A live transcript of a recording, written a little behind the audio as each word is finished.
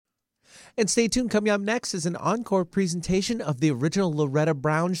And stay tuned. Coming up next is an encore presentation of the original Loretta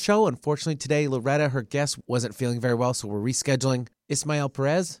Brown show. Unfortunately, today, Loretta, her guest, wasn't feeling very well, so we're rescheduling Ismael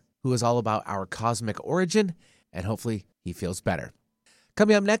Perez, who is all about our cosmic origin, and hopefully he feels better.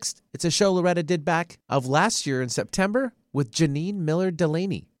 Coming up next, it's a show Loretta did back of last year in September with Janine Miller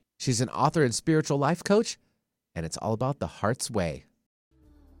Delaney. She's an author and spiritual life coach, and it's all about the heart's way.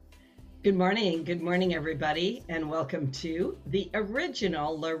 Good morning, everybody, and welcome to the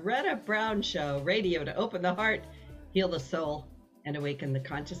original Loretta Brown Show, radio to open the heart, heal the soul, and awaken the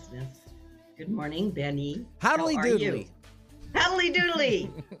consciousness. Good morning, Benny. Howdy doodly. Howdy doodly.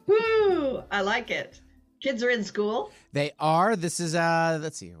 Woo! I like it. Kids are in school. They are. This is,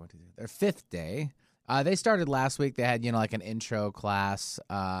 let's see here. What is it? Their fifth day. They started last week. They had, like an intro class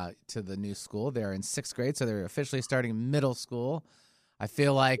to the new school. They're in sixth grade, so they're officially starting middle school. I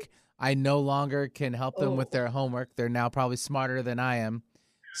feel like I no longer can help them with their homework. They're now probably smarter than I am.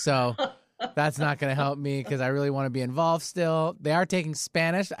 So that's not going to help me because I really want to be involved still. They are taking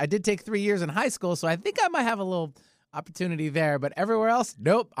Spanish. I did take 3 years in high school, so I think I might have a little opportunity there. But everywhere else,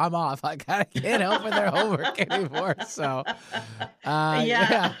 nope, I'm off. I can't help with their homework anymore. So,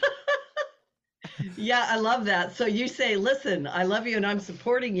 yeah. Yeah, I love that. So you say, listen, I love you and I'm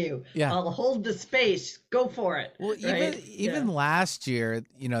supporting you. Yeah. I'll hold the space. Go for it. Well, even last year,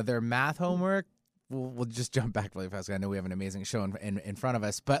 their math homework, we'll just jump back really fast. I know we have an amazing show in front of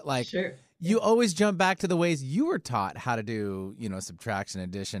us, but sure. You always jump back to the ways you were taught how to do, subtraction,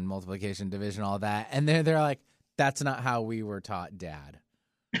 addition, multiplication, division, all that. And they're like, that's not how we were taught, Dad.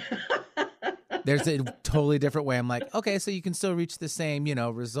 There's a totally different way. I'm like, okay, so you can still reach the same,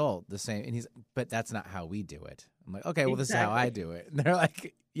 result, the same. And but that's not how we do it. I'm like, okay, well, This is how I do it. And they're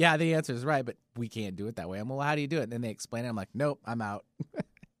like, yeah, the answer is right, but we can't do it that way. I'm like, well, how do you do it? And then they explain it. I'm like, nope, I'm out.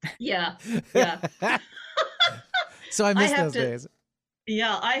 Yeah. So I miss those days.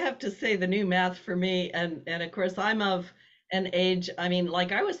 Yeah, I have to say the new math for me, and of course I'm of an age,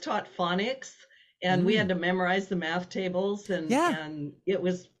 I was taught phonics, and we had to memorize the math tables, and it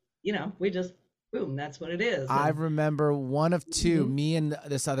was, we just, boom, that's what it is. I remember one of two, me and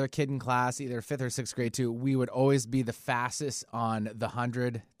this other kid in class, either fifth or sixth grade too, we would always be the fastest on the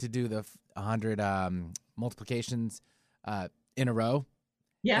 100 to do the 100 multiplications in a row.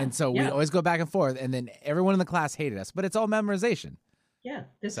 Yeah. And so we'd always go back and forth, and then everyone in the class hated us, but it's all memorization. Yeah,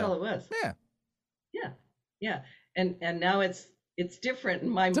 that's all it was. Yeah. And now it's different,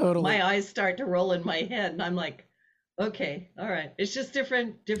 and my eyes start to roll in my head, and I'm like, okay, all right. It's just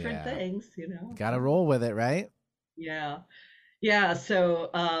different things, Got to roll with it, right? Yeah.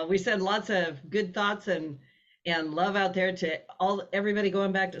 So we send lots of good thoughts and love out there to everybody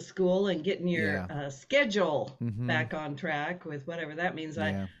going back to school and getting your schedule back on track with whatever that means.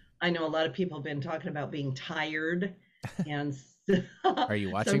 I know a lot of people have been talking about being tired, and are you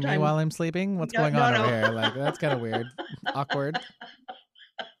watching me while I'm sleeping? What's going on over here? Like, that's kind of weird. Awkward.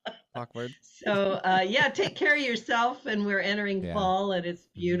 So, take care of yourself. And we're entering fall, and it's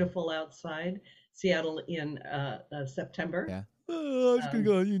beautiful outside. Seattle in September. Yeah. Oh, I was going to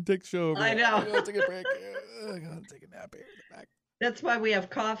go. You can take the show over. I know. I'm going to take a break. I'm going to take a nap here in the back. That's why we have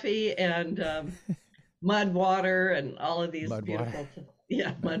coffee and mud water and all of these beautiful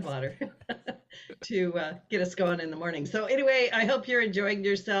mud water to get us going in the morning. So anyway, I hope you're enjoying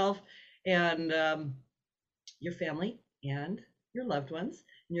yourself and your family and your loved ones.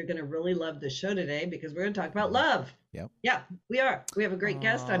 And you're going to really love the show today because we're going to talk about love. Yep. Yeah, we are. We have a great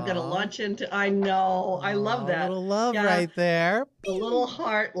guest. I'm going to launch into, I know, I love that. A little love right there. A little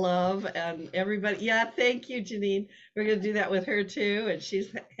heart love and everybody. Yeah, thank you, Janine. We're going to do that with her too. And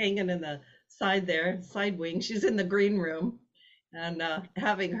she's hanging in the side wing. She's in the green room and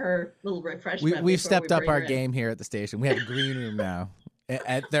having her little refreshment. We've stepped up our game here at the station. We have a green room now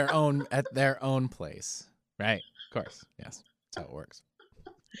at their own place. Right. Of course. Yes. That's how it works.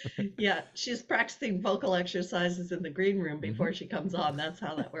 Yeah, she's practicing vocal exercises in the green room before she comes on. That's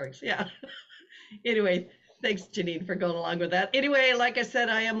how that works. Yeah. Anyway, thanks, Janine, for going along with that. Anyway, like I said,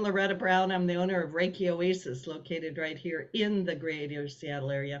 I am Loretta Brown. I'm the owner of Reiki Oasis, located right here in the Greater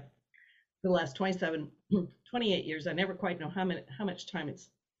Seattle area. For the last 28 years, I never quite know how much time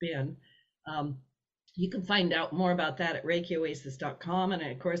it's been. You can find out more about that at ReikiOasis.com. And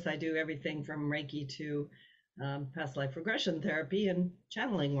of course, I do everything from Reiki to past life regression therapy and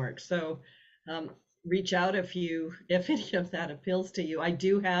channeling work. So reach out if any of that appeals to you. I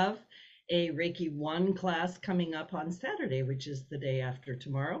do have a Reiki 1 class coming up on Saturday, which is the day after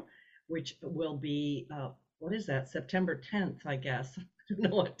tomorrow, which will be, what is that, September 10th, I guess. I don't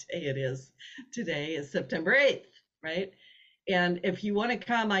know what day it is. Today is September 8th, right? And if you want to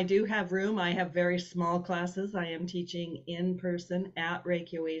come, I do have room. I have very small classes. I am teaching in person at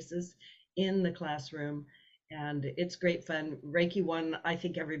Reiki Oasis in the classroom, and it's great fun. Reiki 1, I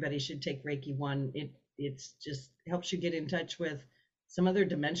think everybody should take Reiki 1. It's just helps you get in touch with some other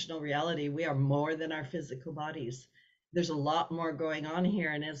dimensional reality. We are more than our physical bodies. There's a lot more going on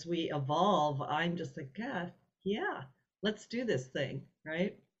here, and as we evolve, I'm just like, God, yeah, let's do this thing,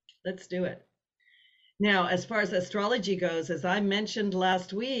 right? Let's do it. Now, as far as astrology goes, as I mentioned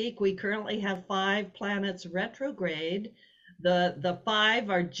last week, we currently have 5 planets retrograde. The 5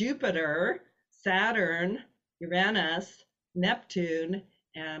 are Jupiter, Saturn, Uranus, Neptune,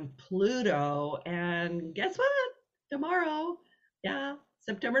 and Pluto. And guess what? Tomorrow, yeah,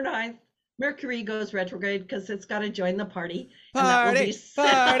 September 9th, Mercury goes retrograde because it's got to join the party. And that will be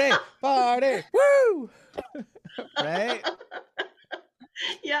party, woo! Right?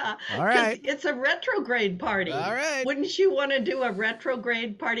 Yeah, All because right. it's a retrograde party. All right. Wouldn't you want to do a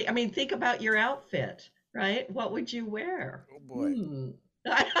retrograde party? I mean, think about your outfit, right? What would you wear? Oh boy. Hmm.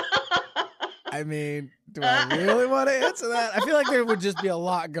 I mean, do I really want to answer that? I feel like there would just be a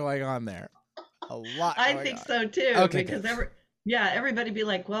lot going on there. A lot. I think so too. Okay, because everybody be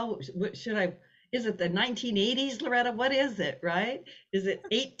like, well, what should I? Is it the 1980s, Loretta? What is it, right? Is it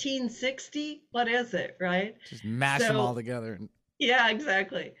 1860? What is it, right? Just mash them all together. Yeah,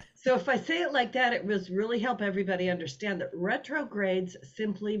 exactly. So if I say it like that, it was really help everybody understand that retrogrades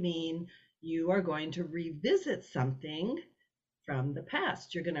simply mean you are going to revisit something from the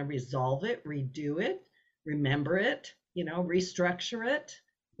past. You're going to resolve it, redo it, remember it, restructure it.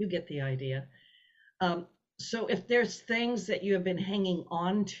 You get the idea. So if there's things that you have been hanging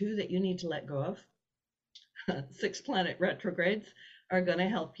on to that you need to let go of, 6 planet retrogrades are going to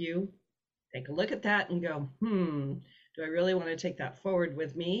help you take a look at that and go, do I really want to take that forward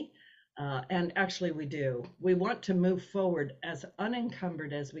with me? And actually we do. We want to move forward as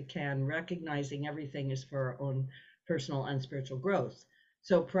unencumbered as we can, recognizing everything is for our own personal and spiritual growth.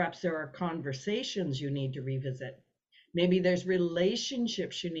 So perhaps there are conversations you need to revisit. Maybe there's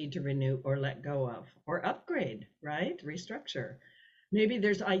relationships you need to renew or let go of or upgrade, right? Restructure. Maybe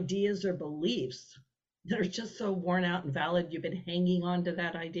there's ideas or beliefs that are just so worn out and valid. You've been hanging on to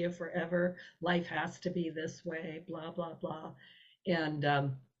that idea forever. Life has to be this way, blah, blah, blah. And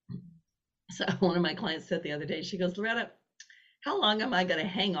so one of my clients said the other day, she goes, Loretta, how long am I going to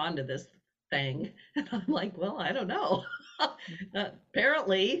hang on to this thing? And I'm like, well, I don't know.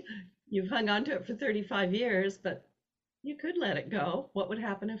 Apparently, you've hung on to it for 35 years, but you could let it go. What would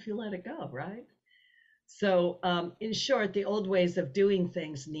happen if you let it go, right? So in short, the old ways of doing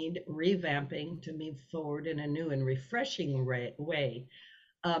things need revamping to move forward in a new and refreshing way.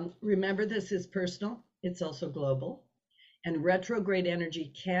 Remember, this is personal. It's also global. And retrograde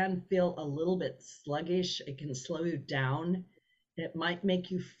energy can feel a little bit sluggish. It can slow you down. It might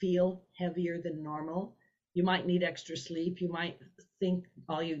make you feel heavier than normal. You might need extra sleep. You might think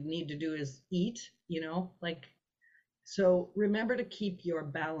all you need to do is eat, so remember to keep your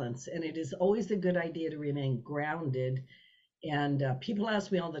balance. And it is always a good idea to remain grounded. And people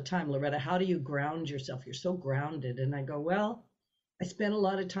ask me all the time, Loretta, how do you ground yourself? You're so grounded. And I go, well, I spend a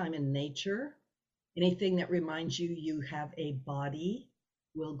lot of time in nature. Anything that reminds you you have a body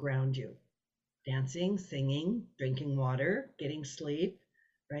will ground you. Dancing, singing, drinking water, getting sleep,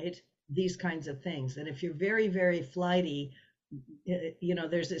 right? These kinds of things. And if you're very, very flighty,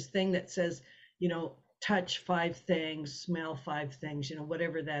 there's this thing that says, touch 5 things, smell 5 things,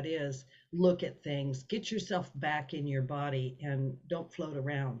 whatever that is, look at things, get yourself back in your body and don't float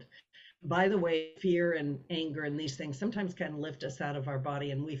around. By the way, fear and anger and these things sometimes can lift us out of our body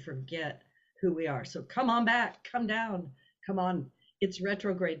and we forget who we are. So come on back, come down, come on. It's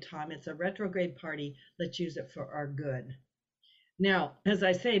retrograde time. It's a retrograde party. Let's use it for our good. Now, as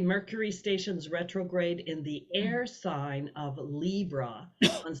I say, Mercury stations retrograde in the air sign of Libra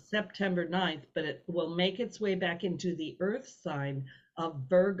on September 9th, but it will make its way back into the earth sign of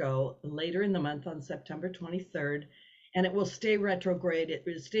Virgo later in the month on September 23rd, and it will stay retrograde.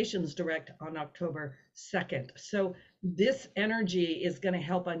 It stations direct on October 2nd. So this energy is going to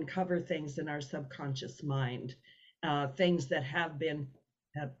help uncover things in our subconscious mind, things that have been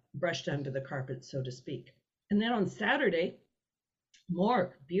brushed under the carpet, so to speak. And then on Saturday,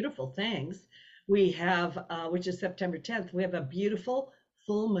 more beautiful things. We have, which is September 10th, we have a beautiful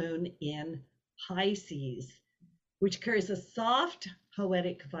full moon in Pisces, which carries a soft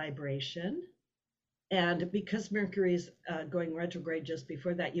poetic vibration. And because Mercury is going retrograde just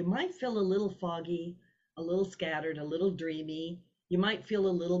before that, you might feel a little foggy, a little scattered, a little dreamy. You might feel a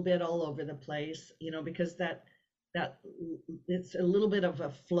little bit all over the place, because that it's a little bit of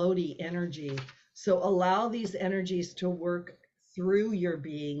a floaty energy. So allow these energies to work through your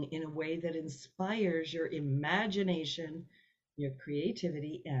being in a way that inspires your imagination, your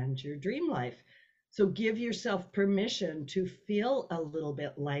creativity, and your dream life. So give yourself permission to feel a little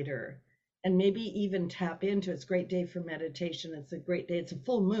bit lighter and maybe even tap into it's a great day for meditation. It's a great day. It's a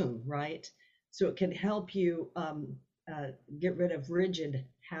full moon, right? So it can help you get rid of rigid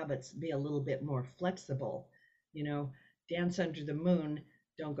habits, be a little bit more flexible. You know, dance under the moon,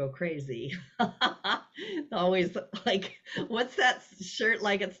 don't go crazy. Always like, what's that shirt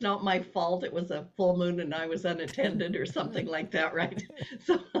like? It's not my fault. It was a full moon and I was unattended or something like that, right?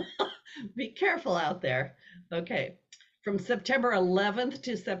 So be careful out there. Okay. From September 11th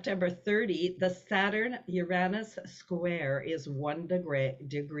to September 30th, the Saturn Uranus square is 1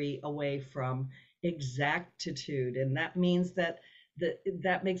 degree away from exactitude. And that means that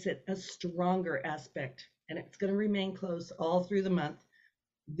that makes it a stronger aspect. And it's going to remain close all through the month.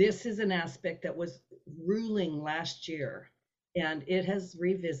 This is an aspect that was ruling last year, and it has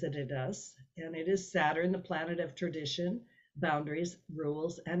revisited us. And it is Saturn, the planet of tradition, boundaries,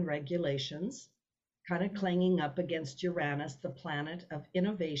 rules, and regulations, kind of clanging up against Uranus, the planet of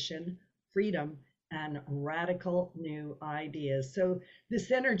innovation, freedom, and radical new ideas. So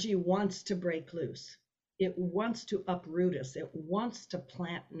this energy wants to break loose. It wants to uproot us. It wants to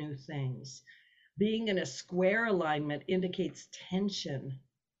plant new things. Being in a square alignment indicates tension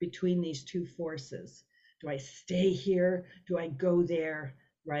between these two forces. Do I stay here? Do I go there?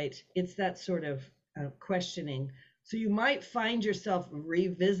 Right? It's that sort of questioning. So you might find yourself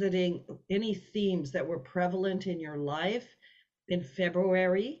revisiting any themes that were prevalent in your life in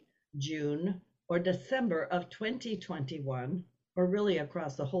February, June, or December of 2021, or really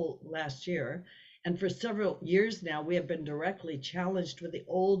across the whole last year. And for several years now, we have been directly challenged with the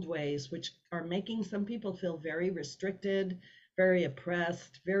old ways, which are making some people feel very restricted, very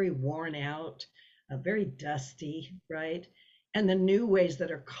oppressed, very worn out, very dusty, right? And the new ways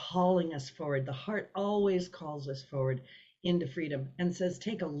that are calling us forward. The heart always calls us forward into freedom and says,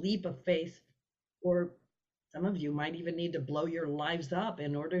 take a leap of faith, or some of you might even need to blow your lives up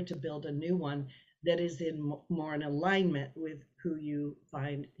in order to build a new one that is in more in alignment with who you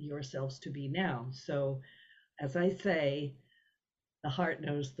find yourselves to be now. So, as I say, the heart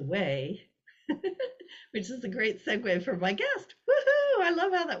knows the way, which is a great segue for my guest. Woohoo! I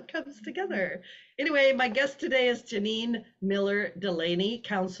love how that comes together. Anyway, my guest today is Janine Miller Delaney,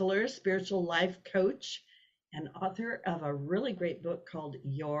 counselor, spiritual life coach, and author of a really great book called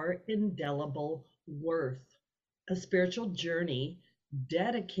Your Indelible Worth, a spiritual journey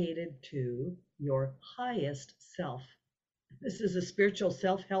dedicated to your highest self. This is a spiritual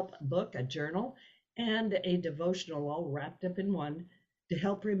self-help book, a journal, and a devotional all wrapped up in one to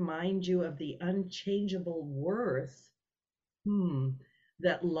help remind you of the unchangeable worth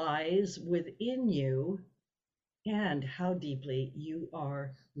that lies within you and how deeply you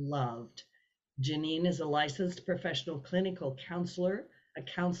are loved. Janine is a licensed professional clinical counselor, a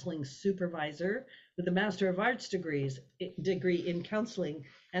counseling supervisor with a Master of Arts degree in counseling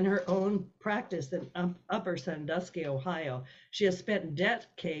and her own practice in Upper Sandusky, Ohio. She has spent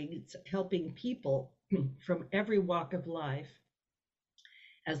decades helping people from every walk of life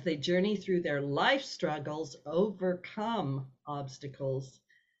as they journey through their life struggles, overcome obstacles,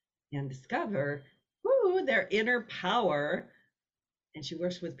 and discover their inner power. And she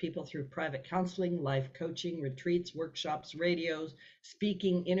works with people through private counseling, life coaching, retreats, workshops, radios,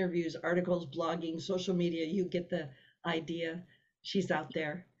 speaking, interviews, articles, blogging, social media. You get the idea. She's out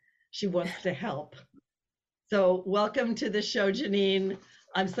there. She wants to help. So welcome to the show, Janine.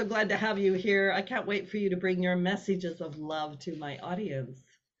 I'm so glad to have you here. I can't wait for you to bring your messages of love to my audience.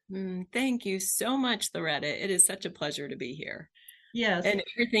 Thank you so much, Loretta. It is such a pleasure to be here. Yes. And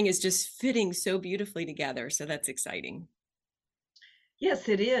everything is just fitting so beautifully together. So that's exciting. Yes,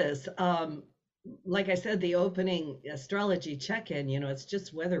 it is. Like I said, the opening astrology check-in, it's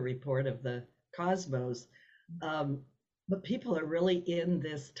just weather report of the cosmos. But people are really in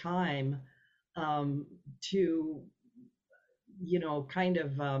this time to, kind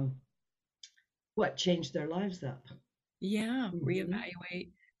of change their lives up. Yeah,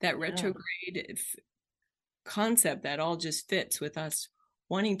 reevaluate that retrograde concept that all just fits with us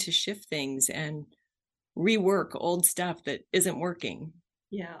wanting to shift things and rework old stuff that isn't working.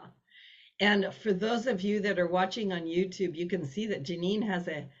 Yeah. And for those of you that are watching on YouTube, you can see that Janine has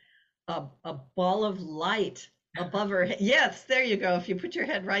a ball of light above her head. Yes, there you go. If you put your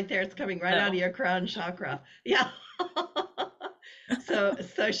head right there, it's coming right out of your crown chakra. Yeah.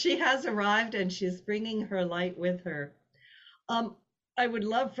 So she has arrived and she's bringing her light with her. I would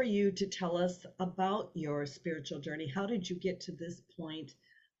love for you to tell us about your spiritual journey. How did you get to this point?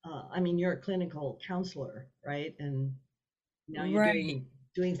 You're a clinical counselor, right? And now you're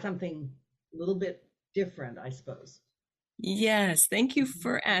doing something a little bit different, I suppose. Yes, thank you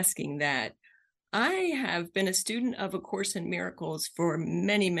for asking that. I have been a student of A Course in Miracles for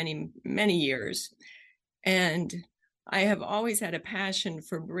many, many, many years. And I have always had a passion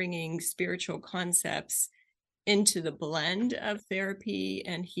for bringing spiritual concepts into the blend of therapy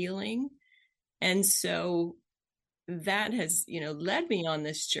and healing. And so that has, led me on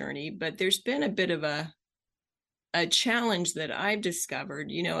this journey, but there's been a bit of a challenge that I've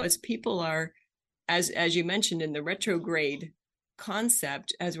discovered, as people are, as you mentioned in the retrograde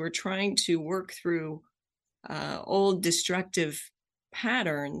concept, as we're trying to work through old destructive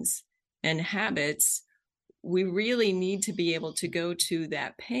patterns and habits, we really need to be able to go to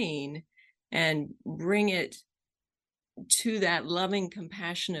that pain and bring it to that loving,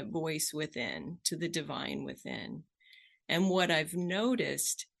 compassionate voice within, to the divine within. And what I've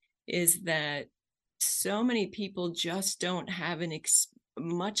noticed is that so many people just don't have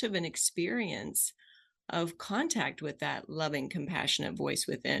much of an experience of contact with that loving, compassionate voice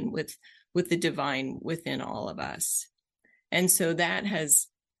within, with the divine within all of us. And so that has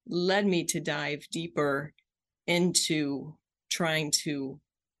led me to dive deeper into trying to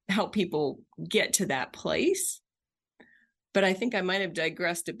help people get to that place. But I think I might have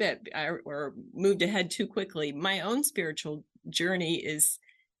digressed a bit or moved ahead too quickly. My own spiritual journey is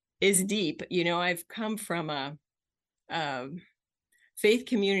deep. I've come from a faith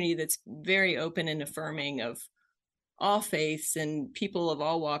community that's very open and affirming of all faiths and people of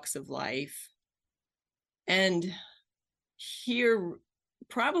all walks of life. And here,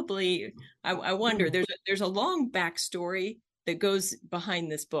 probably, I wonder, there's a long backstory that goes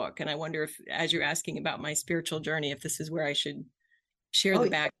behind this book. And I wonder if, as you're asking about my spiritual journey, if this is where I should share the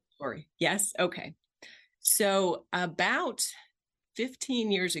backstory. Yes? Okay. So about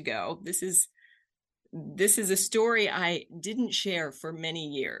 15 years ago, this is a story I didn't share for many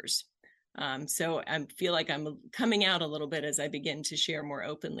years. So I feel like I'm coming out a little bit as I begin to share more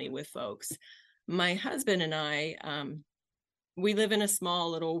openly with folks. My husband and I, we live in a small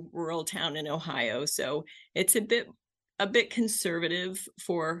little rural town in Ohio, so it's a bit conservative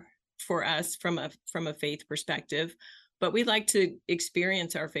for us from a faith perspective, but we like to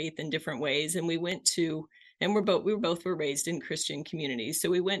experience our faith in different ways. And we went to, and we both were raised in Christian communities, so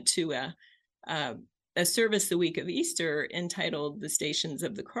we went to a service the week of Easter entitled "The Stations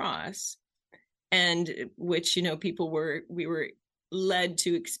of the Cross," and which we were led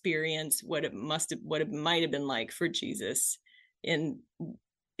to experience what it might have been like for Jesus in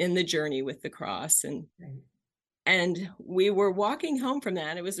the journey with the cross. And we were walking home from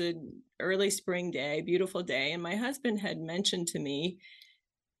that. It was an early spring day, beautiful day. And my husband had mentioned to me,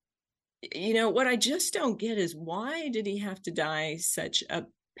 what I just don't get is, why did he have to die such a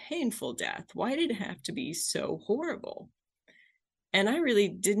painful death? Why did it have to be so horrible? And I really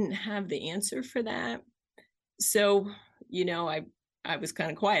didn't have the answer for that. So, I was kind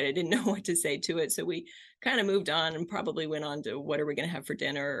of quiet. I didn't know what to say to it. So we kind of moved on and probably went on to what are we going to have for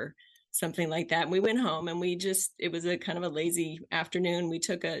dinner or something like that. And we went home and it was a kind of a lazy afternoon. We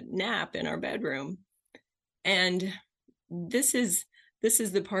took a nap in our bedroom. And this is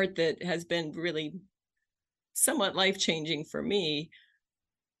the part that has been really somewhat life-changing for me.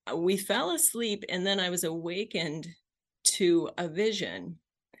 We fell asleep, and then I was awakened to a vision.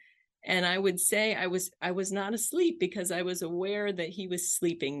 And I would say I was not asleep because I was aware that he was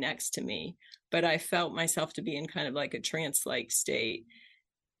sleeping next to me, but I felt myself to be in kind of like a trance-like state.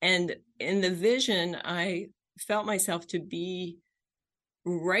 And in the vision, I felt myself to be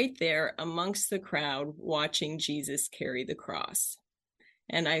right there amongst the crowd watching Jesus carry the cross.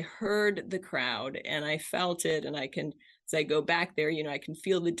 And I heard the crowd and I felt it. And as I go back there, I can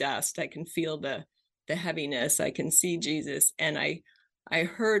feel the dust. I can feel the heaviness. I can see Jesus. And I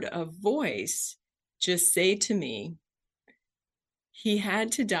heard a voice just say to me, he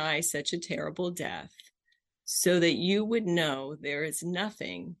had to die such a terrible death so that you would know there is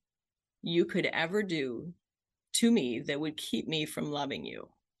nothing you could ever do to me that would keep me from loving you.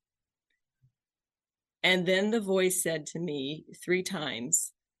 And then the voice said to me 3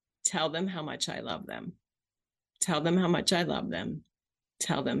 times, tell them how much I love them. Tell them how much I love them.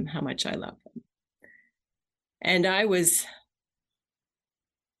 Tell them how much I love them. And I was,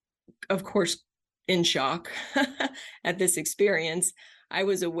 of course, in shock at this experience. I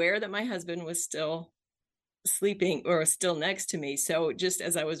was aware that my husband was still sleeping or still next to me. So just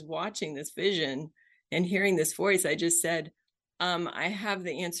as I was watching this vision and hearing this voice, I just said, I have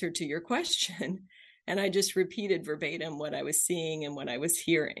the answer to your question. And I just repeated verbatim what I was seeing and what I was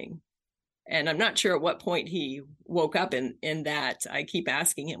hearing. And I'm not sure at what point he woke up in that. I keep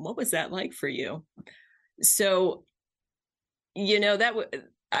asking him, what was that like for you? So,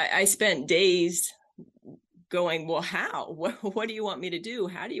 I spent days going, well, how? What do you want me to do?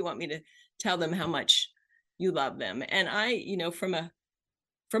 How do you want me to tell them how much you love them? And I,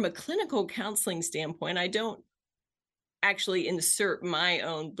 from a clinical counseling standpoint, I don't actually insert my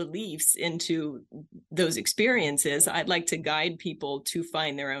own beliefs into those experiences. I'd like to guide people to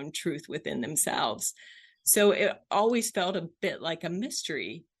find their own truth within themselves. So it always felt a bit like a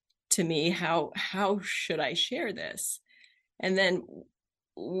mystery to me. How should I share this? And then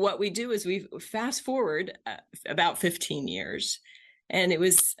what we do is we fast forward about 15 years. And it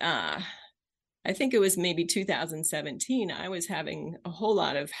was, I think it was maybe 2017. I was having a whole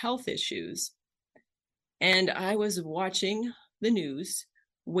lot of health issues. And I was watching the news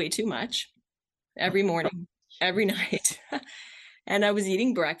way too much every morning, every night. And I was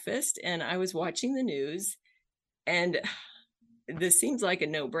eating breakfast and I was watching the news. And this seems like a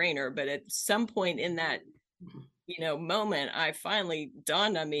no-brainer, but at some point in that, moment, I finally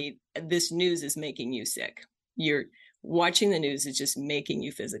dawned on me, this news is making you sick. You're watching the news is just making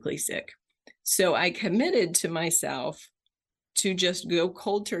you physically sick. So I committed to myself to just go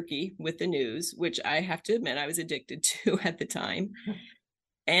cold turkey with the news, which I have to admit I was addicted to at the time,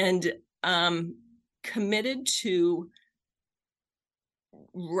 and committed to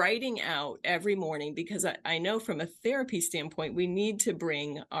writing out every morning, because I know from a therapy standpoint, we need to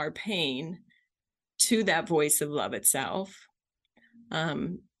bring our pain to that voice of love itself,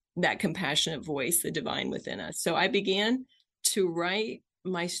 that compassionate voice, the divine within us. So I began to write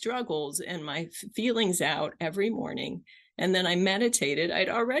my struggles and my feelings out every morning. And then I meditated. I'd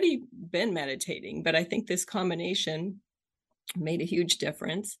already been meditating, but I think this combination made a huge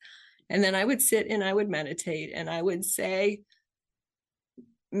difference. And then I would sit and I would meditate and I would say,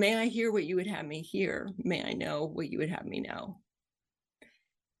 may I hear what you would have me hear? May I know what you would have me know?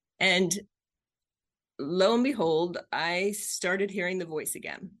 And lo and behold, I started hearing the voice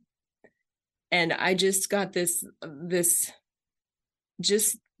again. And I just got this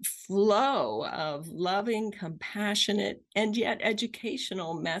just flow of loving, compassionate, and yet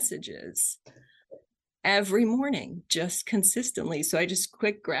educational messages every morning, just consistently. So I just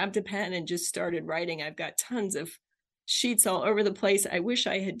grabbed a pen and just started writing. I've got tons of sheets all over the place. I wish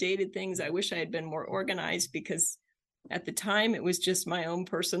I had dated things. I wish I had been more organized, because at the time it was just my own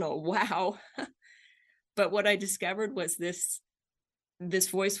personal wow. But what I discovered was this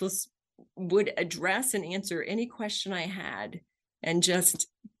voice would address and answer any question I had. And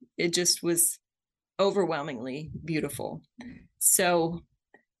it just was overwhelmingly beautiful. So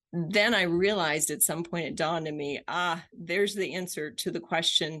then I realized at some point, it dawned on me, there's the answer to the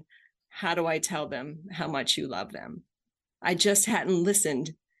question, how do I tell them how much you love them? I just hadn't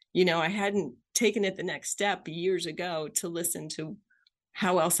listened. I hadn't taken it the next step years ago to listen to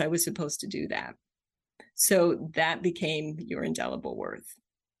how else I was supposed to do that. So that became Your Indelible Worth.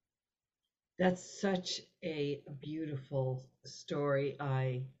 That's such a beautiful story.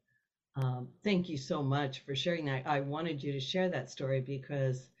 I thank you so much for sharing that. I wanted you to share that story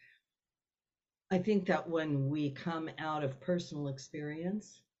because I think that when we come out of personal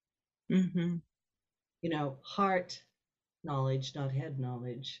experience, heart knowledge, not head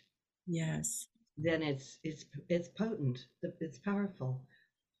knowledge. Yes. Then it's potent. It's powerful.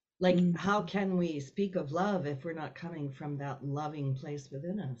 Like, how can we speak of love if we're not coming from that loving place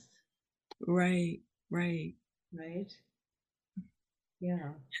within us? Right.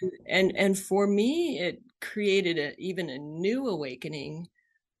 Yeah. And for me, it created even a new awakening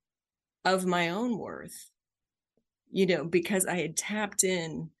of my own worth, because I had tapped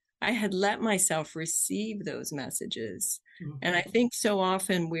in, I had let myself receive those messages. And I think so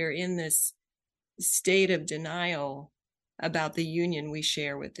often we're in this state of denial about the union we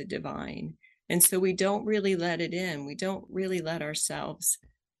share with the divine. And so we don't really let it in. We don't really let ourselves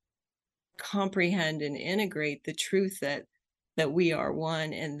comprehend and integrate the truth that we are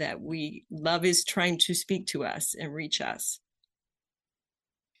one, and that love is trying to speak to us and reach us.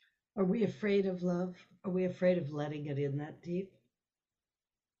 Are we afraid of love? Are we afraid of letting it in that deep?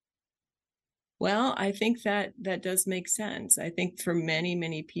 Well, I think that does make sense. I think for many,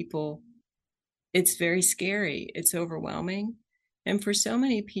 many people, it's very scary. It's overwhelming. And for so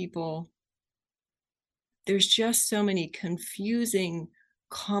many people, there's just so many confusing,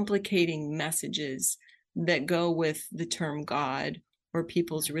 complicating messages that go with the term God or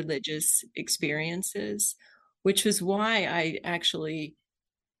people's religious experiences, which was why I actually,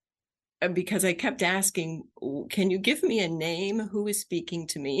 because I kept asking, can you give me a name? Who is speaking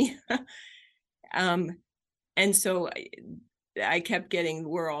to me? And so I kept getting,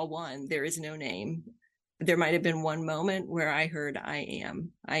 we're all one. There is no name. There might have been one moment where I heard, I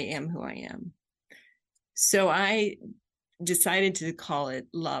am who I am. So I decided to call it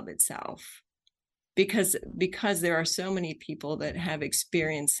love itself. because there are so many people that have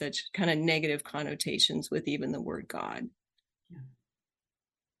experienced such kind of negative connotations with even the word God.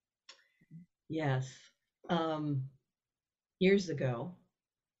 Yes. Years ago,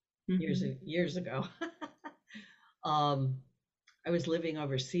 years ago, I was living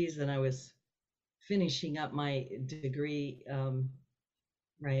overseas and I was finishing up my degree,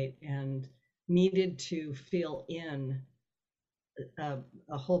 right, and needed to fill in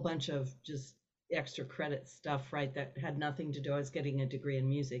a whole bunch of just extra credit stuff, right, that had nothing to do. I was getting a degree in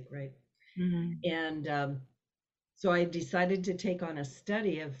music, right? And so I decided to take on a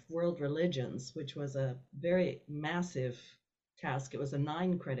study of world religions, which was a very massive task. It was a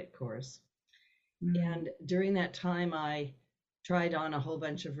 9-credit course. And during that time, I tried on a whole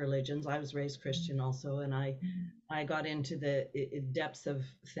bunch of religions. I was raised Christian also, and I got into the depths of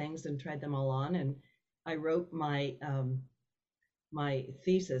things and tried them all on. And I wrote my my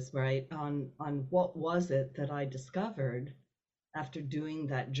thesis, right, on what was it that I discovered after doing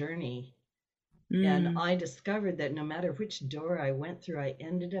that journey. And I discovered that no matter which door I went through, I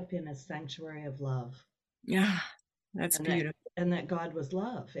ended up in a sanctuary of love. Yeah, that's beautiful. And that God was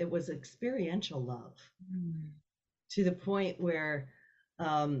love. It was experiential love to the point where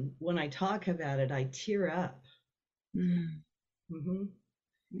when I talk about it, I tear up. Yeah.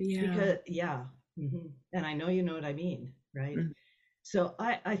 Because, and I know you know what I mean, right? So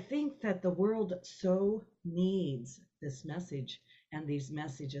I think that the world so needs this message and these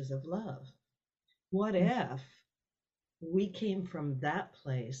messages of love. What if we came from that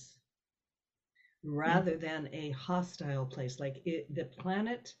place rather than a hostile place? Like the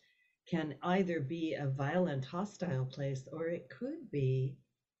planet can either be a violent, hostile place, or it could be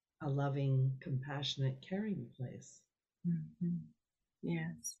a loving, compassionate, caring place.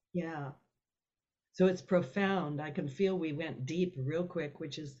 Yes. Yeah. So it's profound. I can feel we went deep real quick,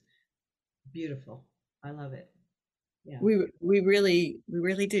 which is beautiful. I love it. Yeah. We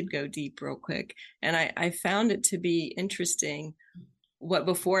really did go deep real quick. And I found it to be interesting what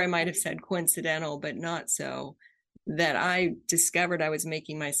before I might have said coincidental, but not so, that I discovered I was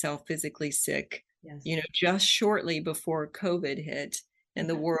making myself physically sick, just shortly before COVID hit and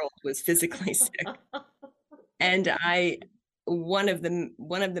the world was physically sick. And one of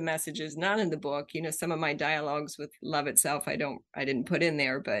the messages, not in the book, some of my dialogues with love itself, I didn't put in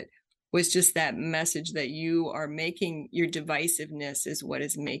there, but was just that message that you are making your divisiveness is what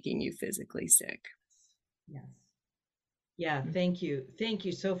is making you physically sick. Yes. Yeah. Thank you. Thank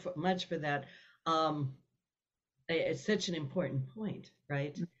you so much for that. It's such an important point,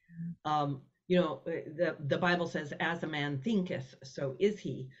 right? The Bible says, as a man thinketh, so is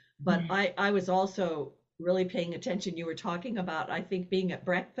he. But I was also really paying attention. You were talking about, I think, being at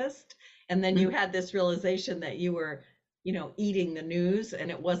breakfast, and then you had this realization that you were, eating the news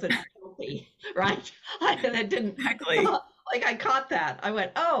and it wasn't healthy, right? That didn't exactly. Like I caught that. I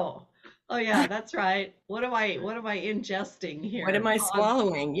went, oh yeah, that's right. What am I ingesting here? What am I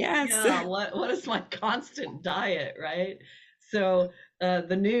swallowing? Yes. Yeah. What is my constant diet, right? So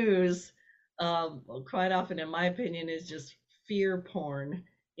the news, quite often, in my opinion, is just fear porn.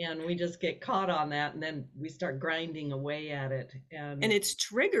 And we just get caught on that, and then we start grinding away at it. And it's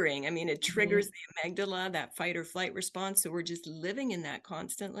triggering. I mean, it triggers the amygdala, that fight or flight response. So we're just living in that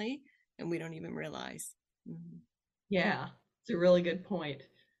constantly, and we don't even realize. Yeah, it's a really good point.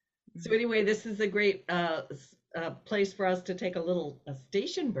 So anyway, this is a great place for us to take a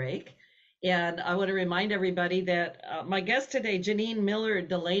station break. And I want to remind everybody that my guest today, Janine Miller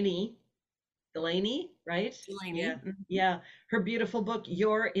Delaney, right? Delaney. Yeah. Her beautiful book,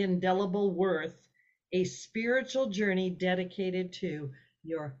 Your Indelible Worth, a spiritual journey dedicated to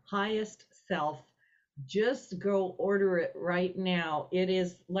your highest self. Just go order it right now. It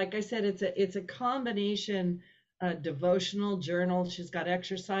is, like I said, it's a combination devotional journal. She's got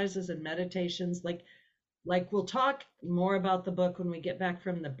exercises and meditations. Like we'll talk more about the book when we get back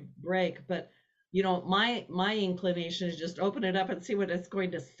from the break, but my inclination is just open it up and see what it's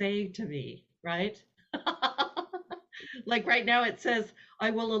going to say to me, right? Like right now it says,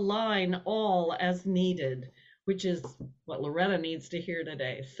 I will align all as needed, which is what Loretta needs to hear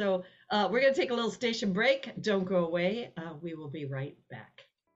today. So we're going to take a little station break. Don't go away. We will be right back.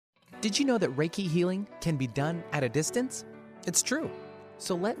 Did you know that Reiki healing can be done at a distance? It's true.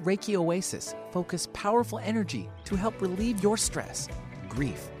 So let Reiki Oasis focus powerful energy to help relieve your stress,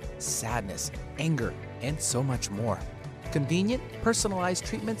 grief, sadness, anger, and so much more. Convenient, personalized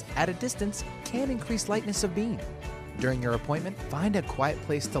treatments at a distance can increase lightness of being. During your appointment, find a quiet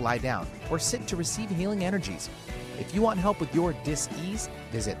place to lie down or sit to receive healing energies. If you want help with your dis-ease,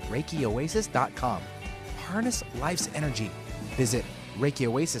 visit ReikiOasis.com. Harness life's energy. Visit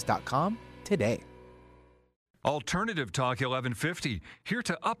ReikiOasis.com today. Alternative Talk 1150, here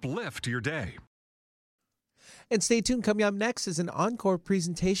to uplift your day. And stay tuned. Coming up next is an encore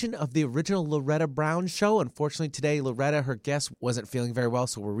presentation of the original Loretta Brown show. Unfortunately, today, Loretta, her guest, wasn't feeling very well,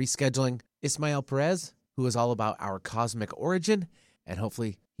 so we're rescheduling Ismael Perez, who is all about our cosmic origin, and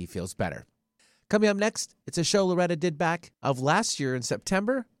hopefully he feels better. Coming up next, it's a show Loretta did back of last year in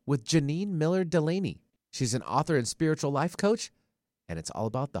September with Janine Miller Delaney. She's an author and spiritual life coach, and it's all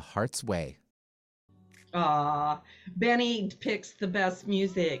about the heart's way. Benny picks the best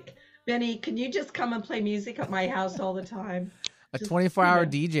music. Benny, can you just come and play music at my house all the time? A 24-hour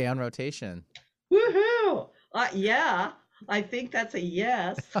DJ on rotation. Woohoo! Yeah, I think that's a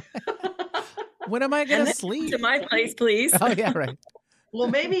yes. When am I going to sleep? To my place, please. Oh, yeah, right. Well,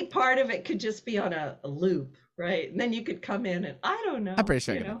 maybe part of it could just be on a loop, right? And then you could come in and I don't know. I'm pretty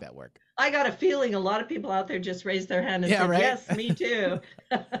sure I can make that work. I got a feeling a lot of people out there just raised their hand and said, right? Yes, me too.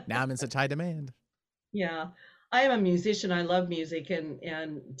 Now I'm in such high demand. Yeah, I am a musician. I love music,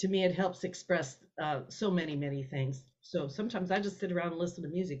 and to me, it helps express so many things. So sometimes I just sit around and listen to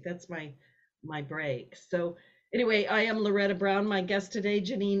music. That's my break. So anyway, I am Loretta Brown. My guest today,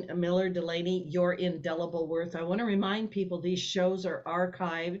 Janine Miller Delaney, Your Indelible Worth. I want to remind people these shows are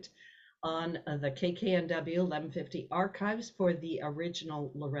archived on the KKNW 1150 archives for the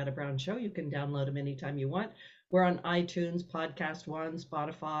original Loretta Brown show. You can download them anytime you want. We're on iTunes, Podcast One,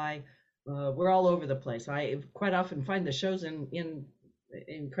 Spotify. We're all over the place. I quite often find the shows in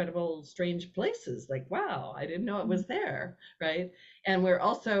incredible, strange places. Like, wow, I didn't know it was there, right? And we're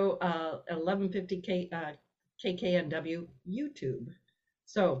also 1150 KKNW YouTube.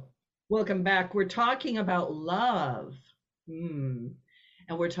 So welcome back. We're talking about love. And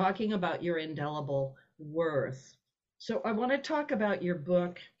we're talking about your indelible worth. So I want to talk about your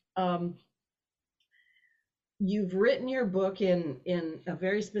book. You've written your book in a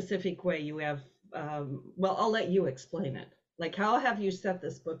very specific way. You have, well, I'll let you explain it. Like, how have you set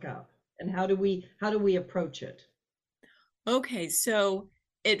this book up, and how do we approach it? Okay, so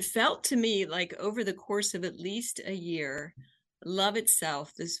it felt to me like over the course of at least a year, love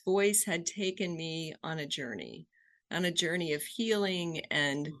itself, this voice had taken me on a journey of healing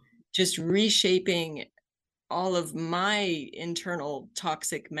and just reshaping all of my internal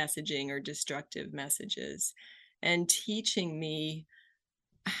toxic messaging or destructive messages, and teaching me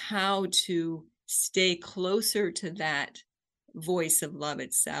how to stay closer to that voice of love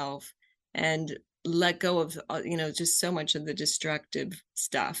itself and let go of, just so much of the destructive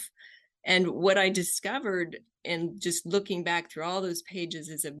stuff. And what I discovered in just looking back through all those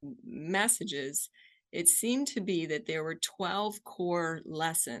pages of messages, it seemed to be that there were 12 core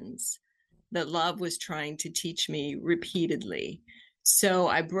lessons that love was trying to teach me repeatedly. So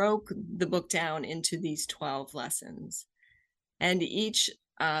I broke the book down into these 12 lessons. And each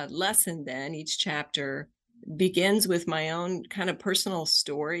lesson then, each chapter, begins with my own kind of personal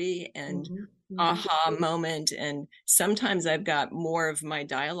story and aha moment. And sometimes I've got more of my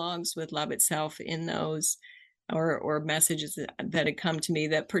dialogues with love itself in those, or messages that had come to me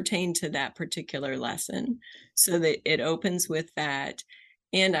that pertain to that particular lesson. So that it opens with that.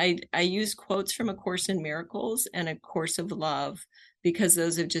 And I use quotes from A Course in Miracles and A Course of Love, because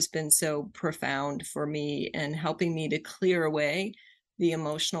those have just been so profound for me and helping me to clear away the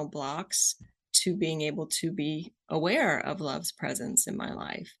emotional blocks to being able to be aware of love's presence in my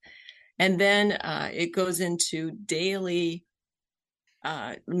life. And then it goes into daily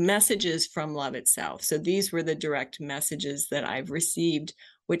messages from love itself. So these were the direct messages that I've received,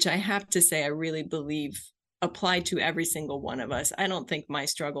 which I have to say I really believe apply to every single one of us. I don't think my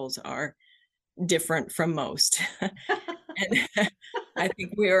struggles are different from most. And I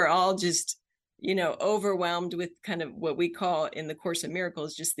think we are all just, overwhelmed with kind of what we call in the Course of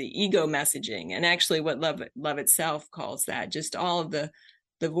Miracles, just the ego messaging. And actually what love itself calls that, just all of the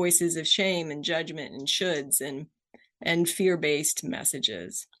voices of shame and judgment and shoulds and fear-based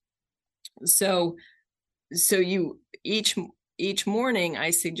messages. So you each morning,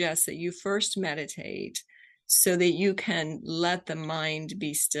 I suggest that you first meditate so that you can let the mind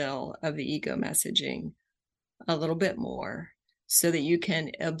be still of the ego messaging a little bit more, so that you can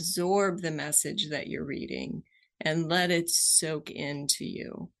absorb the message that you're reading and let it soak into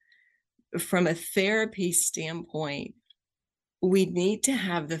you. From a therapy standpoint, we need to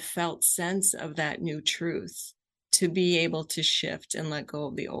have the felt sense of that new truth to be able to shift and let go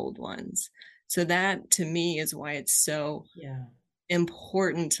of the old ones. So that, to me, is why it's so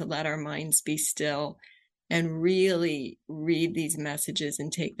important to let our minds be still and really read these messages and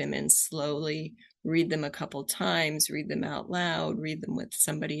take them in slowly, read them a couple times, read them out loud, read them with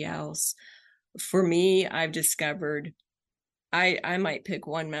somebody else. For me, I've discovered I might pick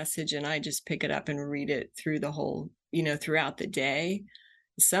one message and I just pick it up and read it through the whole, throughout the day.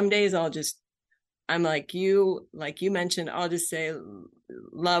 Some days I'm like you mentioned, I'll just say,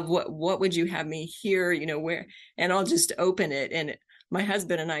 love, what would you have me hear, where, and I'll just open it. And my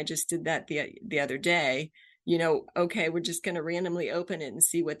husband and I just did that the other day, okay, we're just going to randomly open it and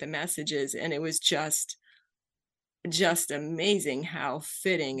see what the message is. And it was just amazing how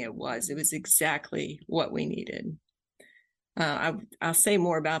fitting it was. It was exactly what we needed. I'll say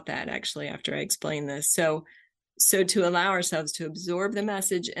more about that actually after I explain this. So to allow ourselves to absorb the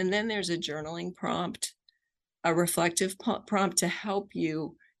message, and then there's a journaling prompt, a reflective prompt to help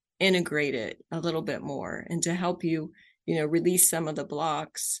you integrate it a little bit more and to help you, release some of the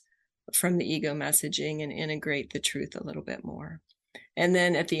blocks from the ego messaging and integrate the truth a little bit more. And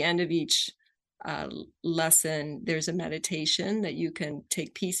then at the end of each lesson, there's a meditation that you can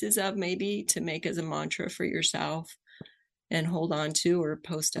take pieces of maybe to make as a mantra for yourself and hold on to or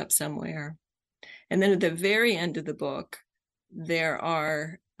post up somewhere. And then at the very end of the book, there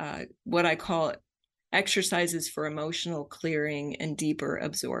are what I call exercises for emotional clearing and deeper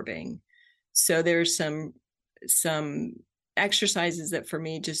absorbing. So there's some exercises that for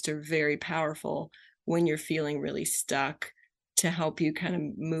me just are very powerful when you're feeling really stuck, to help you kind of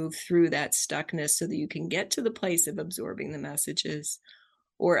move through that stuckness so that you can get to the place of absorbing the messages.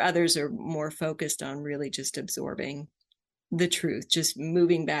 Or others are more focused on really just absorbing the truth, just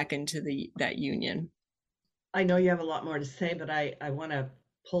moving back into that union. I know you have a lot more to say, but I want to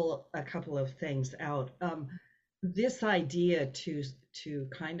pull a couple of things out. This idea to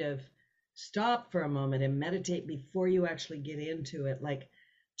kind of stop for a moment and meditate before you actually get into it, like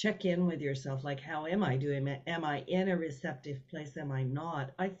check in with yourself, like, how am I doing? Am I in a receptive place? Am I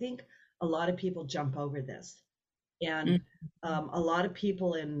not? I think a lot of people jump over this. And a lot of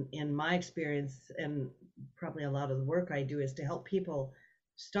people in my experience, and probably a lot of the work I do, is to help people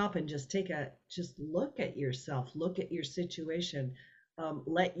stop and just look at yourself, look at your situation,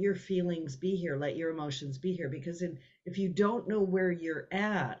 let your feelings be here, let your emotions be here. Because if you don't know where you're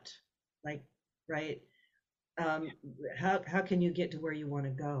at, like, right, how can you get to where you want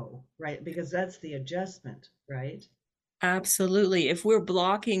to go, right? Because that's the adjustment, right? Absolutely. If we're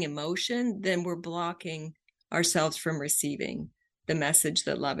blocking emotion, then we're blocking ourselves from receiving the message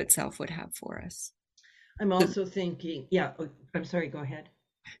that love itself would have for us. I'm also thinking, yeah, I'm sorry, go ahead.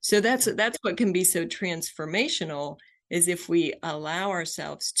 So that's what can be so transformational, is if we allow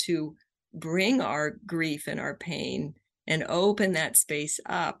ourselves to bring our grief and our pain and open that space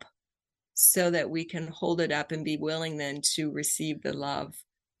up so that we can hold it up and be willing then to receive the love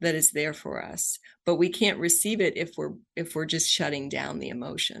that is there for us. But we can't receive it if we're just shutting down the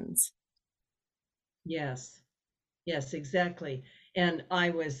emotions. Yes, exactly. And I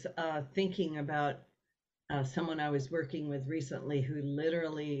was thinking about someone I was working with recently who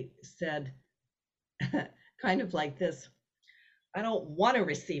literally said, kind of like this, I don't want to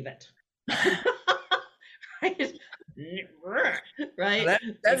receive it. Right? Right? That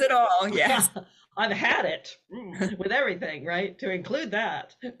says it all. Yes. I've had it with everything, right? To include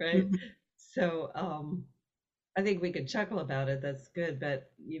that, right? So I think we could chuckle about it. That's good,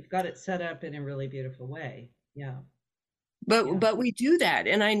 but you've got it set up in a really beautiful way. Yeah. But we do that.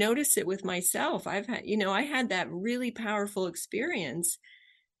 And I notice it with myself. I've had, I had that really powerful experience.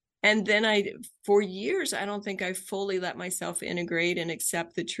 And then for years, I don't think I fully let myself integrate and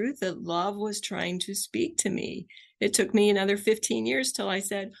accept the truth that love was trying to speak to me. It took me another 15 years till I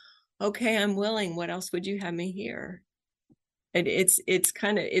said, okay, I'm willing. What else would you have me hear? And it's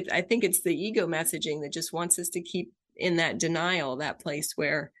kind of, I think it's the ego messaging that just wants us to keep in that denial, that place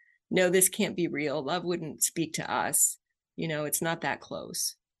where, no, this can't be real. Love wouldn't speak to us. It's not that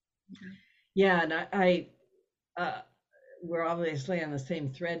close. Yeah. And I we're obviously on the same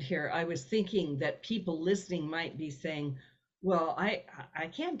thread here. I was thinking that people listening might be saying, well, I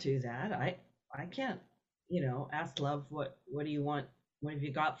can't do that. I can't, ask love, what do you want? What have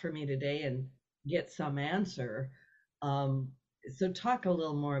you got for me today, and get some answer. So talk a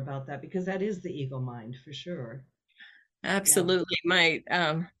little more about that, because that is the ego mind for sure. Absolutely.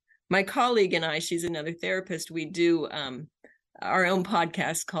 Yeah. My colleague and I, she's another therapist, we do our own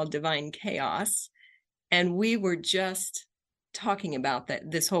podcast called Divine Chaos. And we were just talking about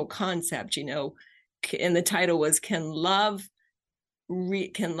this whole concept, and the title was, can love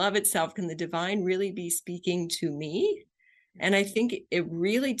itself, can the divine really be speaking to me? And I think it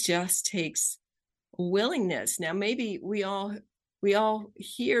really just takes willingness. Now, maybe we all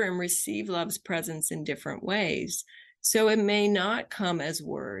hear and receive love's presence in different ways. So it may not come as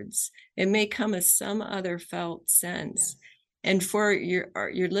words. It may come as some other felt sense. Yes. And for your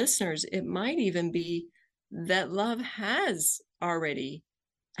listeners, it might even be that love has already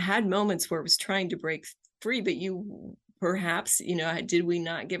had moments where it was trying to break free, but you perhaps, did we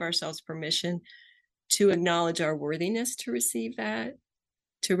not give ourselves permission to acknowledge our worthiness to receive that,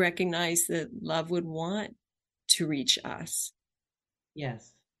 to recognize that love would want to reach us?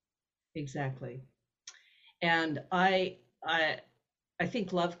 Yes, exactly. And I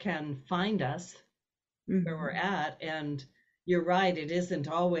think love can find us where we're at. And you're right, it isn't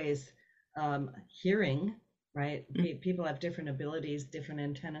always hearing, right? People have different abilities, different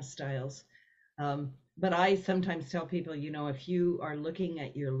antenna styles. But I sometimes tell people, if you are looking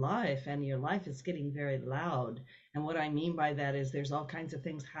at your life and your life is getting very loud, and what I mean by that is there's all kinds of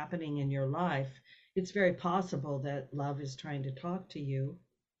things happening in your life, it's very possible that love is trying to talk to you,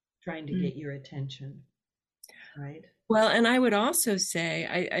 trying to get your attention, right? Well, and I would also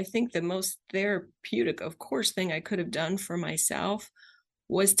say, I think the most therapeutic, of course, thing I could have done for myself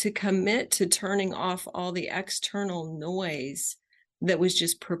was to commit to turning off all the external noise that was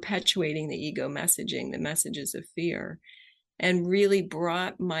just perpetuating the ego messaging, the messages of fear, and really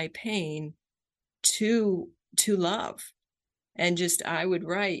brought my pain to love. And just, I would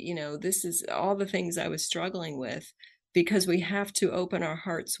write, this is all the things I was struggling with, because we have to open our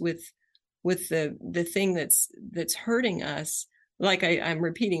hearts with the thing that's hurting us. Like I'm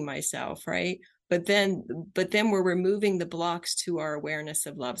repeating myself, right? But then we're removing the blocks to our awareness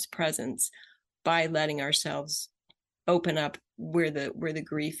of love's presence by letting ourselves open up where the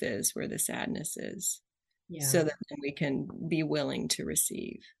grief is, where the sadness is, so that we can be willing to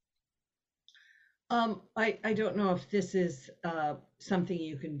receive. I don't know if this is something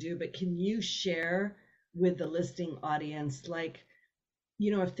you can do, but can you share with the listening audience, like,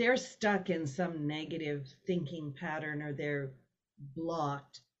 if they're stuck in some negative thinking pattern or they're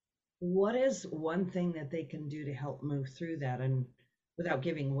blocked, what is one thing that they can do to help move through that, and without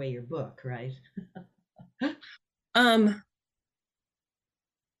giving away your book, right?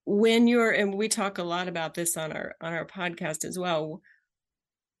 When and we talk a lot about this on our podcast as well,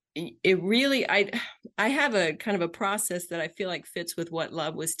 it really, I have a kind of a process that I feel like fits with what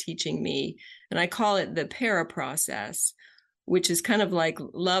love was teaching me, and I call it the para process, which is kind of like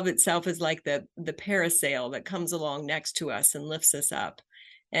love itself is like the parasail that comes along next to us and lifts us up.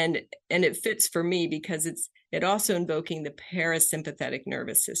 And it fits for me because it also invoking the parasympathetic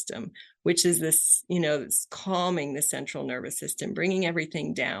nervous system, which is this, it's calming the central nervous system, bringing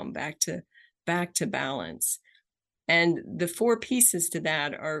everything down back to balance. And the four pieces to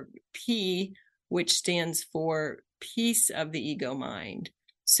that are P, which stands for peace of the ego mind.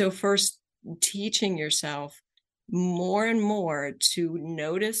 So first, teaching yourself more and more to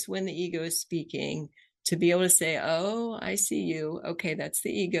notice when the ego is speaking, to be able to say, oh, I see you. Okay, that's the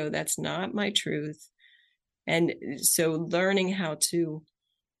ego. That's not my truth. And so learning how to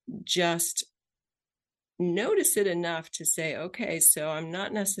just notice it enough to say, okay, so I'm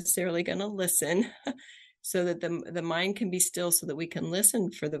not necessarily going to listen, so that the mind can be still, so that we can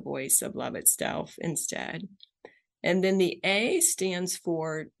listen for the voice of love itself instead. And then the A stands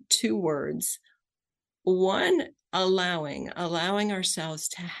for two words. One, allowing ourselves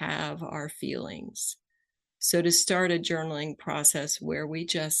to have our feelings. So to start a journaling process where we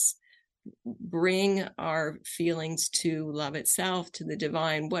just bring our feelings to love itself, to the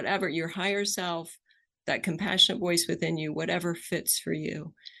divine, whatever, your higher self, that compassionate voice within you, whatever fits for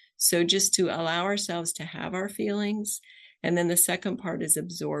you. So just to allow ourselves to have our feelings. And then the second part is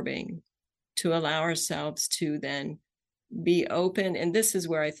absorbing, to allow ourselves to then be open. And this is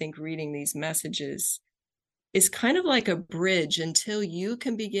where I think reading these messages is kind of like a bridge until you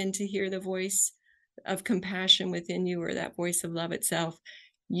can begin to hear the voice of compassion within you, or that voice of love itself.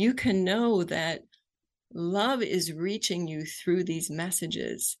 You can know that love is reaching you through these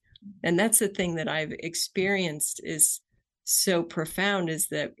messages. And that's the thing that I've experienced is so profound, is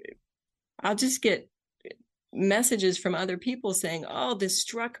that I'll just get messages from other people saying, oh, this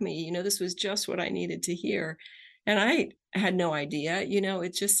struck me, this was just what I needed to hear. And I had no idea,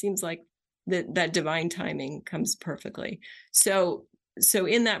 it just seems like that divine timing comes perfectly. So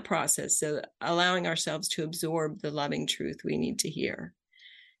in that process, so allowing ourselves to absorb the loving truth we need to hear.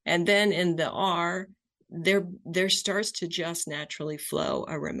 And then in the R, there starts to just naturally flow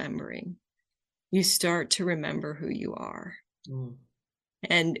a remembering. You start to remember who you are.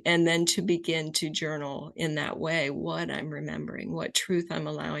 And then to begin to journal in that way, what I'm remembering, what truth I'm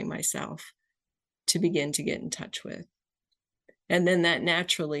allowing myself to begin to get in touch with. And then that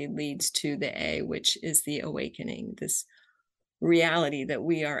naturally leads to the A, which is the awakening, this reality that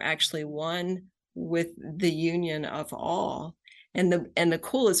we are actually one with the union of all. And the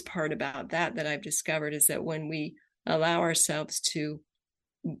coolest part about that I've discovered is that when we allow ourselves to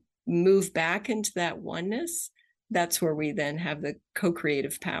move back into that oneness, that's where we then have the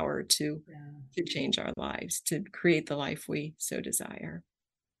co-creative power to change our lives, to create the life we so desire.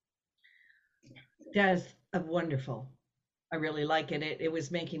 That is wonderful. I really like it. It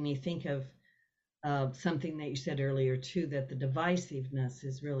was making me think of something that you said earlier too, that the divisiveness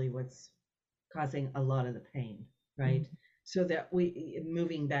is really what's causing a lot of the pain, right? Mm-hmm. So that we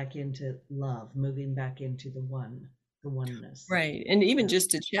moving back into love, moving back into the oneness. Right. And even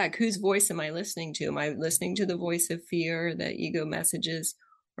just to check, whose voice am I listening to? Am I listening to the voice of fear, the ego messages,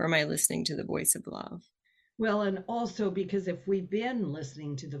 or am I listening to the voice of love? Well, and also because if we've been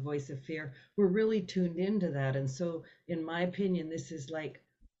listening to the voice of fear, we're really tuned into that. And so, in my opinion, this is like,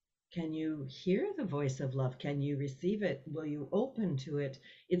 can you hear the voice of love? Can you receive it? Will you open to it?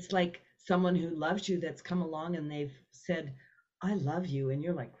 It's like someone who loves you that's come along and they've said, I love you. And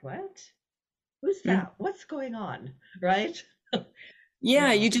you're like, what? Who's that? Mm-hmm. What's going on? Right?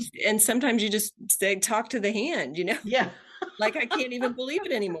 Yeah, you just, and sometimes you just say, talk to the hand, you know? Yeah. Like, I can't even believe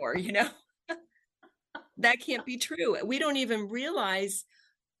it anymore, you know? That can't be true. We don't even realize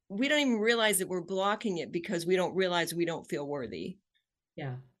that we're blocking it because we don't realize we don't feel worthy.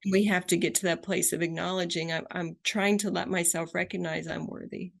 Yeah. We have to get to that place of acknowledging I'm trying to let myself recognize I'm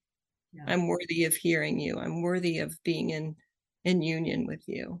worthy. Yeah. I'm worthy of hearing you. I'm worthy of being in union with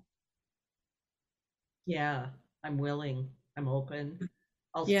you. Yeah, I'm willing. I'm open.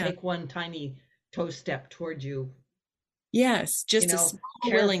 I'll take one tiny toe step toward you. Yes, just a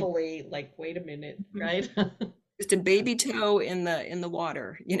carefully, like, wait a minute, right? Just a baby toe in the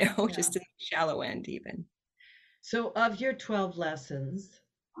water, you know, just in the shallow end even. So of your 12 lessons,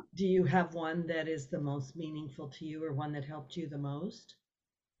 do you have one that is the most meaningful to you or one that helped you the most?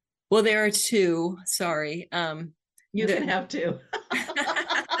 Well, there are two. Sorry. You can have two.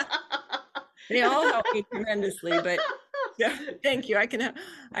 They all help me tremendously, but yeah, thank you. I can have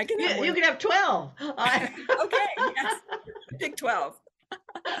you can have 12. Okay, yes. Pick 12.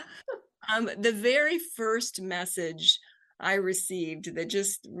 The very first message I received that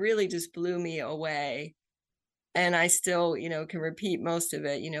just really just blew me away, and I still, you know, can repeat most of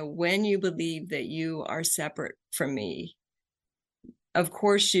it, you know, when you believe that you are separate from me, of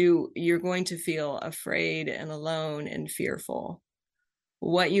course you're going to feel afraid and alone and fearful.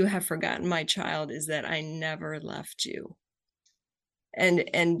 What you have forgotten, my child, is that I never left you.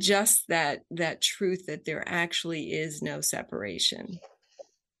 And just that truth that there actually is no separation.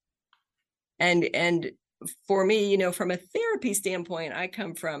 And for me, you know, from a therapy standpoint, I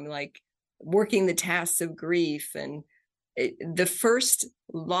come from like working the tasks of grief, and the first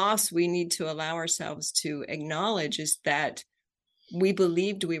loss we need to allow ourselves to acknowledge is that we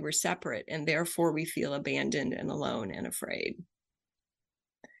believed we were separate, and therefore we feel abandoned and alone and afraid.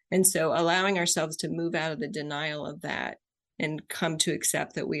 And so allowing ourselves to move out of the denial of that and come to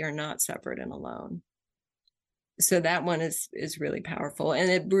accept that we are not separate and alone. So that one is really powerful. And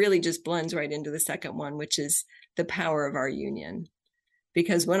it really just blends right into the second one, which is the power of our union.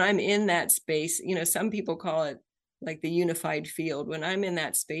 Because when I'm in that space, you know, some people call it like the unified field. When I'm in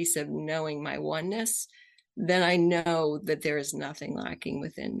that space of knowing my oneness, then I know that there is nothing lacking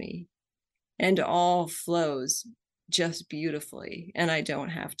within me, and all flows just beautifully. And I don't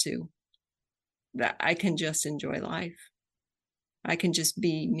have to. That I can just enjoy life. I can just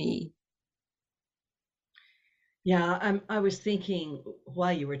be me. Yeah, I was thinking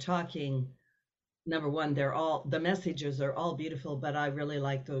while you were talking, number one, the messages are all beautiful, but I really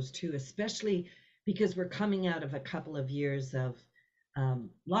like those two, especially because we're coming out of a couple of years of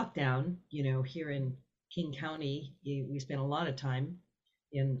lockdown. You know, here in King County, we spent a lot of time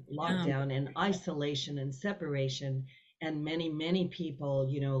in lockdown and isolation and separation, and many people,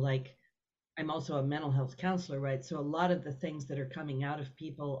 you know, like, I'm also a mental health counselor, right? So a lot of the things that are coming out of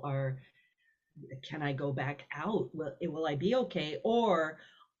people are, can I go back out? Will I be okay? Or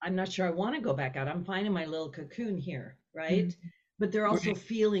I'm not sure I want to go back out. I'm fine in my little cocoon here, right? Mm-hmm. But they're also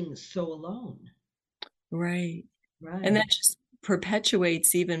feeling so alone. Right. And that just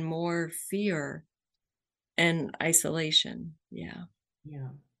perpetuates even more fear and isolation. Yeah.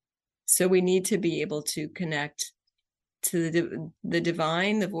 So we need to be able to connect to the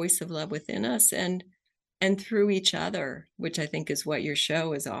divine, the voice of love within us, and through each other, which I think is what your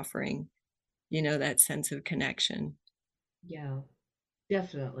show is offering, you know, that sense of connection. Yeah,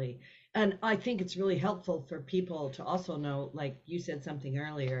 definitely. And I think it's really helpful for people to also know, like you said something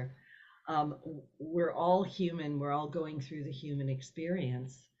earlier, we're all human. We're all going through the human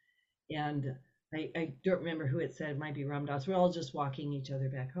experience. And I don't remember who it said, it might be Ram Dass. We're all just walking each other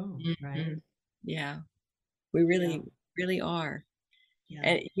back home, right? Yeah, we really are. Yeah.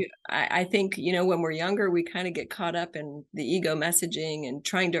 And I think, when we're younger, we kind of get caught up in the ego messaging and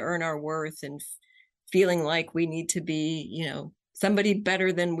trying to earn our worth and feeling like we need to be, somebody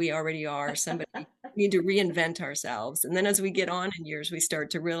better than we already are. We need to reinvent ourselves. And then as we get on in years, we start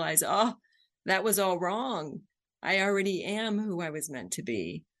to realize, oh, that was all wrong. I already am who I was meant to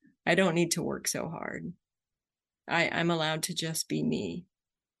be. I don't need to work so hard. I'm allowed to just be me.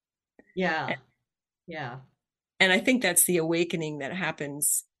 Yeah. Yeah. And I think that's the awakening that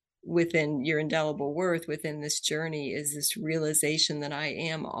happens within your indelible worth, within this journey, is this realization that I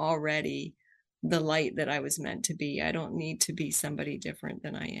am already the light that I was meant to be. I don't need to be somebody different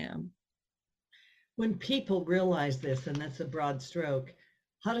than I am. When people realize this, and that's a broad stroke,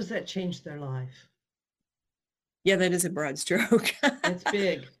 how does that change their life? Yeah, that is a broad stroke. It's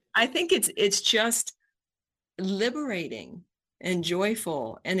big. I think it's just liberating and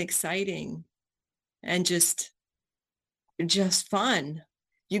joyful and exciting and just fun.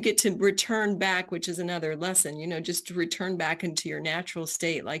 You get to return back, which is another lesson, just to return back into your natural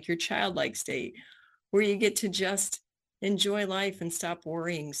state, like your childlike state, where you get to just enjoy life and stop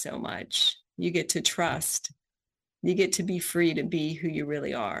worrying so much. You get to trust. You get to be free to be who you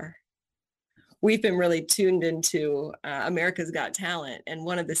really are. We've been really tuned into America's Got Talent. And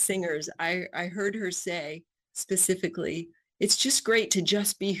one of the singers, I heard her say specifically, it's just great to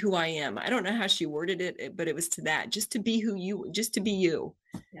just be who I am. I don't know how she worded it, but it was to that, just to be just to be you.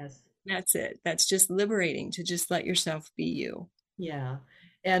 Yes. That's it. That's just liberating, to just let yourself be you. Yeah.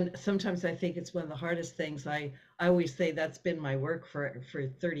 And sometimes I think it's one of the hardest things. I always say that's been my work for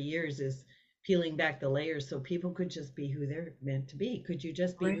 30 years, is peeling back the layers so people could just be who they're meant to be. Could you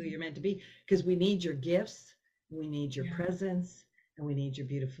just be who you're meant to be? Because we need your gifts, we need your presence, and we need your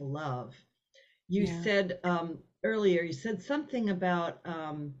beautiful love. You said earlier, you said something about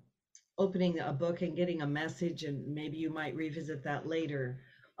opening a book and getting a message, and maybe you might revisit that later.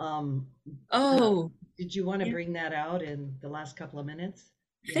 Did you want to bring that out in the last couple of minutes?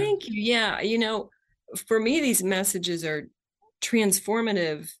 Thank you. Yeah. For me, these messages are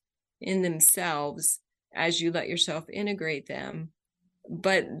transformative in themselves as you let yourself integrate them.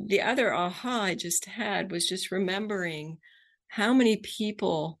 But the other aha I just had was just remembering how many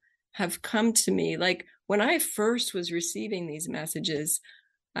people have come to me. Like when I first was receiving these messages,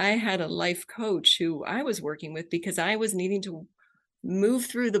 I had a life coach who I was working with because I was needing to move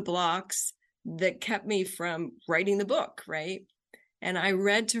through the blocks that kept me from writing the book, right? And I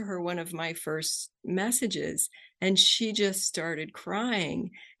read to her one of my first messages, and she just started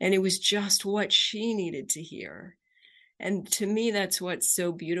crying, and it was just what she needed to hear. And to me, that's what's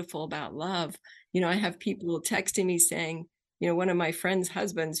so beautiful about love. I have people texting me saying, one of my friend's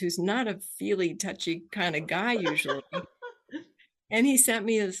husbands, who's not a feely, touchy kind of guy usually, and he sent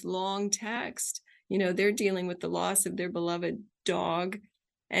me this long text. They're dealing with the loss of their beloved dog.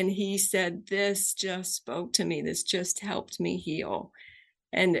 And he said, this just spoke to me. This just helped me heal.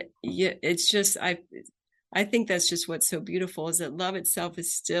 And it's just, I think that's just what's so beautiful, is that love itself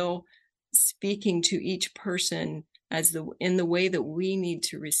is still speaking to each person in the way that we need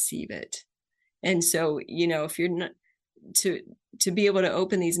to receive it. And so, if you're not to be able to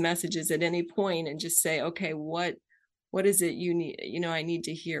open these messages at any point and just say, okay, what is it you need? I need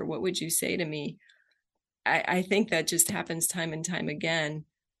to hear. What would you say to me? I think that just happens time and time again.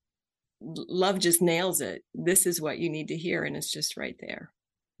 Love just nails it. This is what you need to hear. And it's just right there.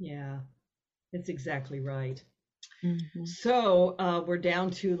 Yeah, it's exactly right. Mm-hmm. So we're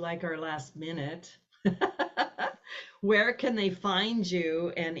down to like our last minute. Where can they find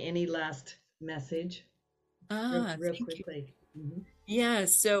you, and any last message? Real quickly. Mm-hmm. Yeah,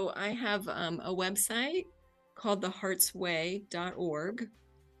 so I have a website called theheartsway.org.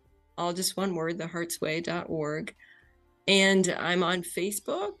 All just one word, theheartsway.org. And I'm on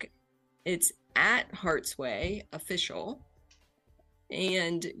Facebook. It's at Heartsway Official.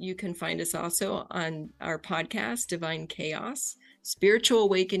 And you can find us also on our podcast, Divine Chaos, Spiritual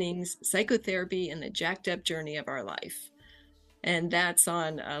Awakenings, Psychotherapy, and the Jacked Up Journey of Our Life. And that's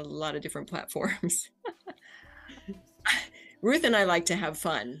on a lot of different platforms. Ruth and I like to have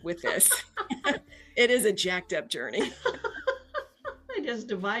fun with this. It is a jacked up journey. It is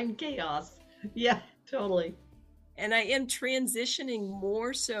divine chaos. Yeah, totally. And I am transitioning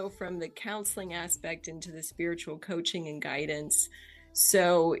more so from the counseling aspect into the spiritual coaching and guidance.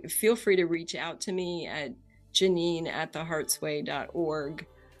 So feel free to reach out to me at Janine@theheartsway.org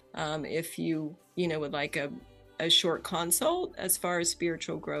if you would like a short consult as far as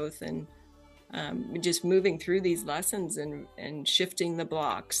spiritual growth and just moving through these lessons and shifting the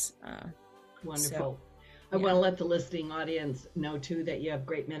blocks. Wonderful. I want to let the listening audience know too that you have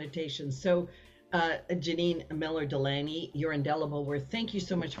great meditation. So Janine Miller-Delaney, you're indelible. Thank you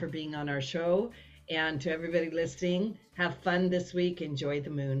so much for being on our show. And to everybody listening, have fun this week. Enjoy the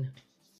moon.